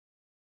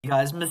Hey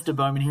guys, Mr.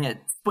 Bowman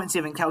here.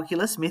 0.7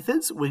 Calculus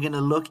Methods. We're going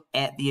to look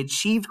at the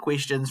achieved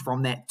questions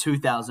from that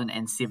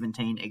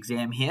 2017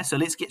 exam here. So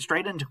let's get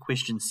straight into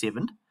question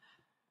 7.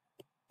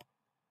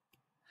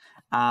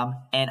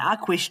 And our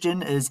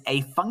question is,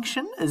 a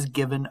function is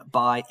given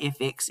by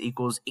fx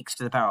equals x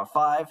to the power of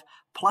 5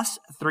 plus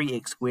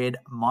 3x squared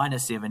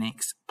minus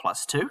 7x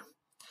plus 2.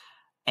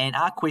 And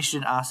our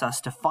question asks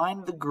us to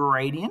find the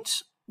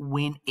gradient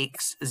when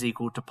x is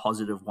equal to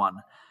positive 1.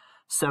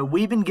 So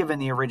we've been given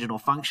the original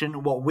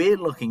function. What we're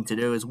looking to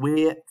do is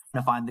we're going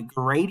to find the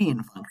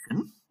gradient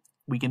function.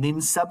 We can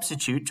then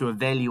substitute to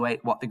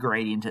evaluate what the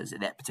gradient is at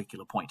that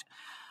particular point.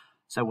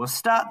 So we'll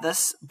start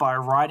this by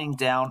writing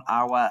down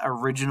our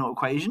original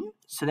equation.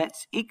 So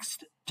that's x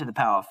to the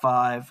power of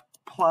 5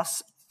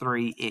 plus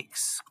 3x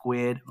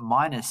squared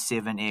minus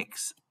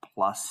 7x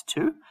plus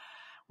 2.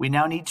 We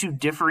now need to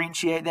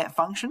differentiate that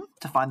function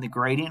to find the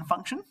gradient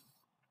function.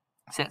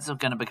 So that's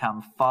going to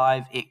become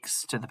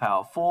 5x to the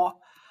power of 4.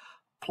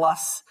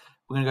 Plus,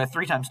 we're going to go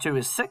 3 times 2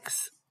 is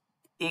 6.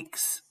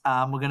 X,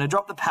 we're going to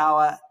drop the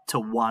power to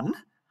 1.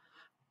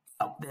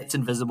 Oh, that's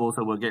invisible,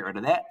 so we'll get rid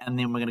of that. And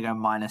then we're going to go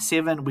minus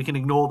 7. We can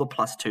ignore the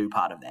plus 2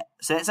 part of that.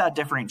 So that's our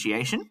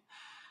differentiation.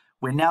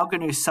 We're now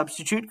going to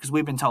substitute, because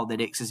we've been told that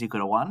x is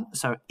equal to 1.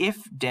 So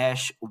f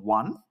dash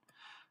 1.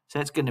 So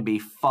that's going to be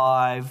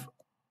 5,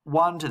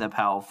 1 to the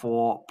power of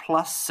 4,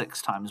 plus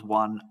 6 times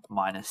 1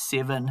 minus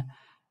 7.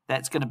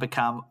 That's going to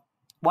become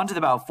 1 to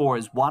the power of 4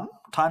 is 1,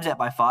 times that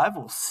by 5,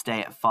 we'll stay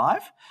at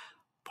 5,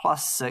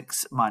 plus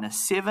 6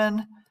 minus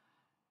 7,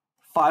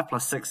 5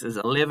 plus 6 is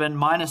 11,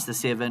 minus the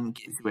 7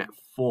 gives you at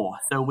 4.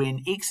 So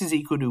when x is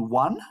equal to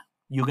 1,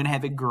 you're going to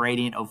have a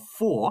gradient of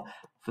 4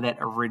 for that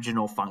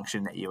original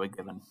function that you were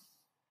given.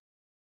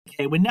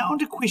 Okay, we're now on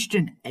to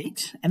question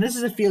 8, and this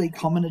is a fairly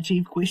common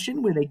achieved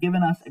question where they're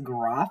given us a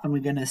graph and we're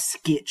going to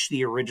sketch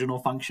the original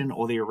function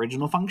or the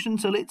original function.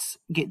 So let's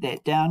get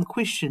that down.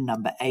 Question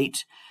number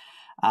 8.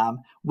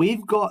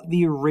 We've got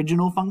the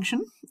original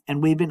function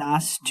and we've been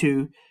asked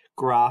to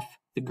graph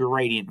the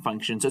gradient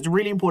function. So it's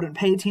really important.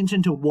 Pay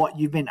attention to what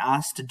you've been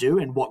asked to do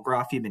and what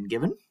graph you've been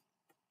given.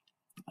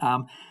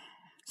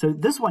 So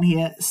this one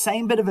here,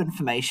 same bit of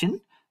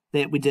information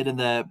that we did in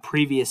the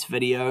previous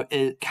video.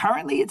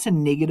 Currently it's a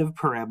negative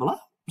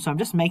parabola. So I'm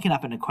just making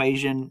up an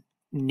equation,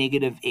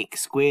 negative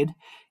x squared.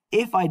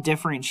 If I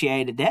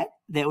differentiated that,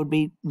 that would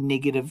be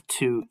negative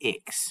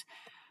 2x.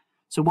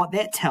 So what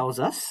that tells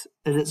us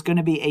is it's going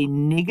to be a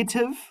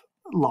negative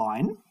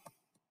line.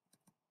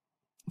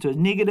 So a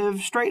negative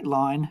straight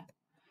line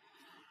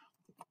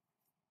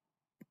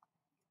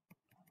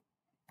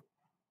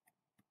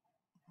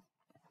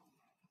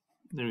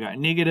there we go,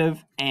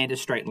 negative and a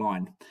straight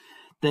line.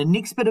 The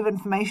next bit of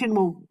information,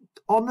 well,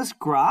 on this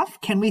graph,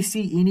 can we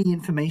see any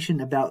information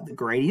about the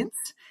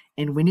gradients?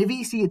 And whenever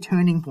you see a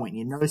turning point,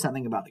 you know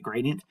something about the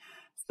gradient.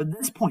 So at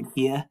this point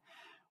here,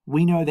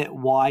 we know that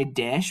y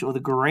dash, or the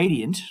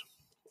gradient,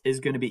 is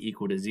going to be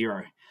equal to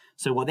 0.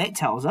 So what that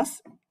tells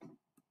us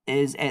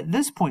is at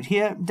this point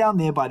here, down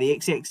there by the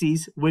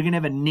x-axis, we're going to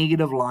have a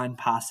negative line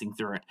passing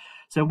through it.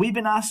 So we've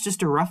been asked just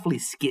to roughly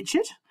sketch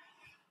it.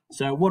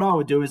 So what I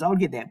would do is I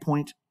would get that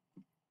point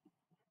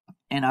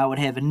and I would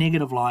have a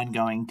negative line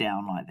going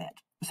down like that.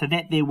 So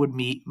that there would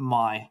be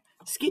my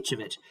sketch of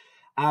it.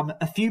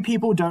 A few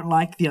people don't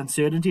like the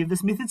uncertainty of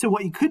this method. So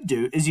what you could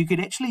do is you could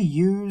actually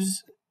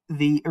use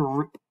the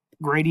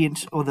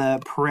gradient or the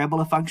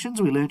parabola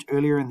functions we learned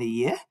earlier in the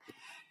year.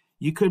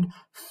 You could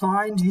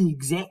find the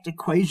exact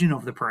equation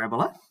of the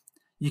parabola.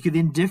 You could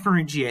then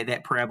differentiate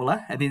that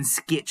parabola and then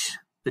sketch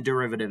the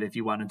derivative if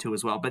you wanted to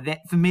as well. But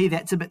that, for me,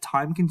 that's a bit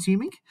time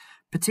consuming,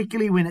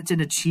 particularly when it's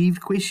an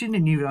achieved question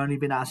and you've only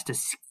been asked to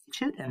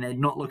sketch it and they're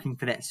not looking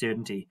for that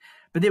certainty.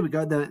 But there we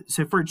go.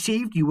 So for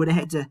achieved, you would have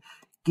had to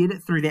get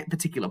it through that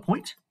particular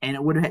point and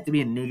it would have had to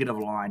be a negative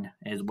line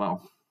as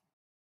well.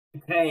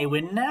 Okay,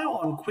 we're now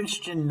on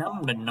question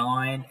number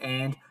 9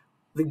 and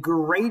the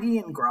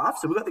gradient graph.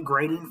 So we've got the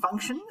gradient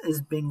function is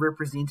being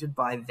represented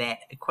by that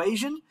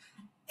equation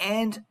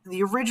and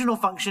the original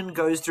function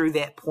goes through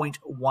that point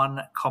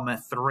 1,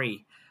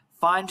 3.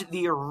 Find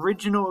the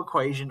original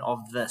equation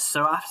of this.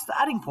 So our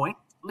starting point,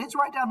 let's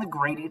write down the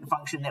gradient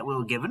function that we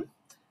were given.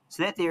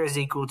 So that there is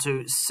equal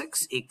to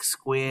 6x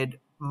squared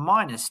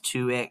minus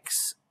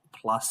 2x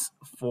plus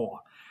 4.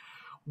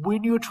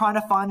 When you're trying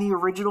to find the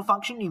original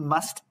function, you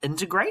must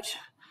integrate.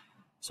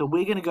 So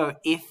we're going to go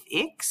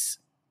fx,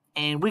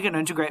 and we're going to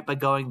integrate by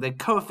going the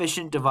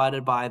coefficient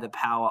divided by the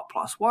power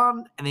plus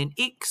 1, and then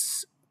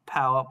x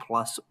power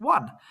plus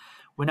 1.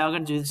 We're now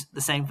going to do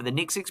the same for the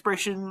next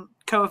expression,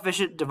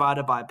 coefficient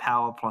divided by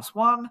power plus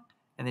 1,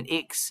 and then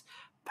x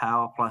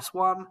power plus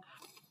 1,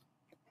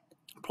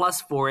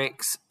 plus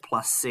 4x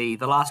plus c.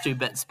 The last two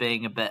bits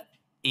being a bit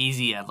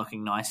easier,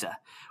 looking nicer.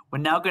 We're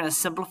now going to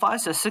simplify.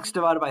 So 6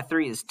 divided by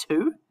 3 is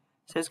 2.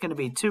 So it's going to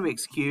be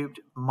 2x cubed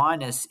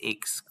minus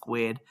x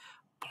squared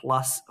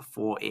plus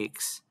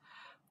 4x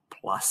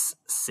plus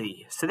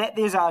c. So that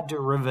there's our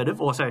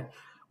derivative. Also,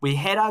 we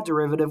had our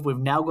derivative. We've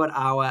now got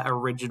our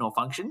original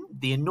function.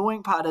 The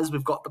annoying part is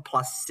we've got the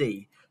plus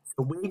c.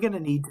 So we're going to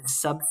need to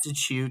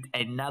substitute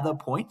another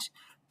point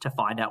to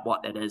find out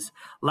what that is.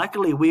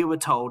 Luckily, we were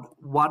told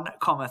 1,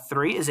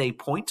 3 is a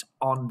point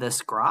on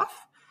this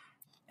graph,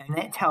 and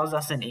that tells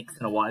us an x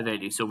and a y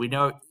value. So we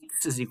know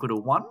x is equal to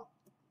 1,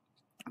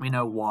 we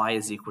know y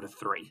is equal to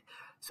 3.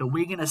 So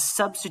we're going to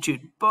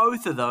substitute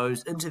both of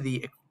those into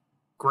the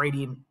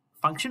gradient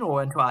function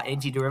or into our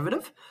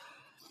antiderivative,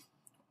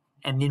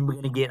 and then we're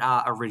going to get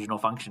our original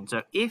function.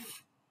 So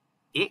if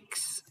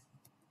x,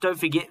 don't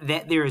forget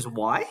that there is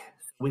y,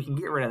 we can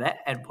get rid of that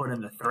and put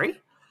in the 3.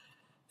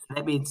 So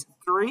that means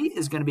 3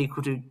 is going to be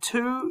equal to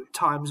 2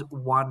 times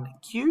 1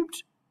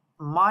 cubed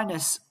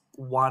minus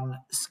 1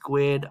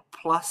 squared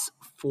plus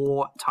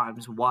 4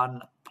 times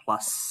 1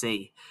 plus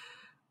c.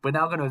 We're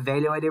now going to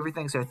evaluate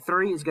everything. So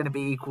 3 is going to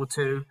be equal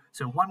to,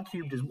 so 1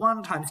 cubed is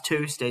 1 times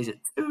 2 stays at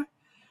 2.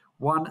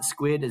 1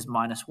 squared is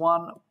minus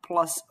 1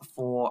 plus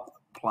 4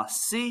 plus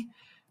c.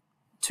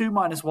 2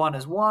 minus 1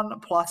 is 1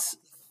 plus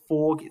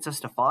 4 gets us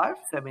to 5.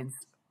 So that means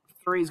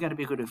 3 is going to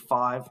be equal to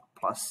 5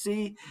 plus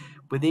c.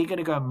 We're then going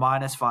to go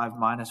minus 5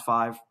 minus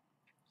 5.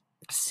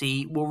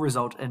 C will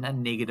result in a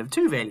negative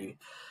 2 value.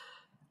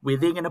 We're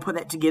then going to put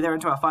that together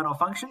into our final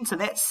function. So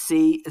that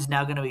c is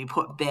now going to be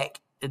put back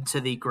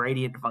into the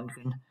gradient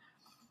function,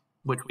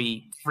 which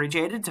we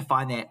differentiated to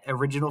find that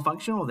original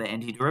function or the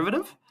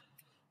antiderivative.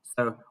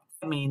 So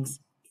that means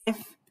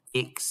if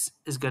x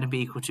is going to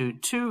be equal to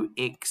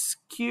 2x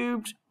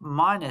cubed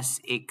minus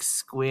x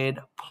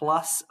squared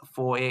plus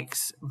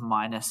 4x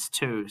minus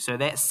 2. So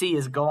that c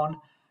is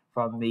gone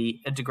from the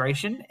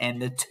integration,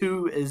 and the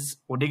 2 is,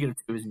 or negative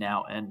 2 is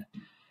now in.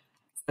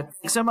 So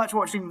thanks so much for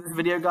watching this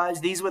video, guys.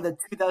 These were the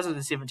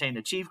 2017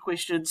 Achieve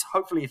questions.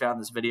 Hopefully you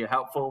found this video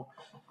helpful.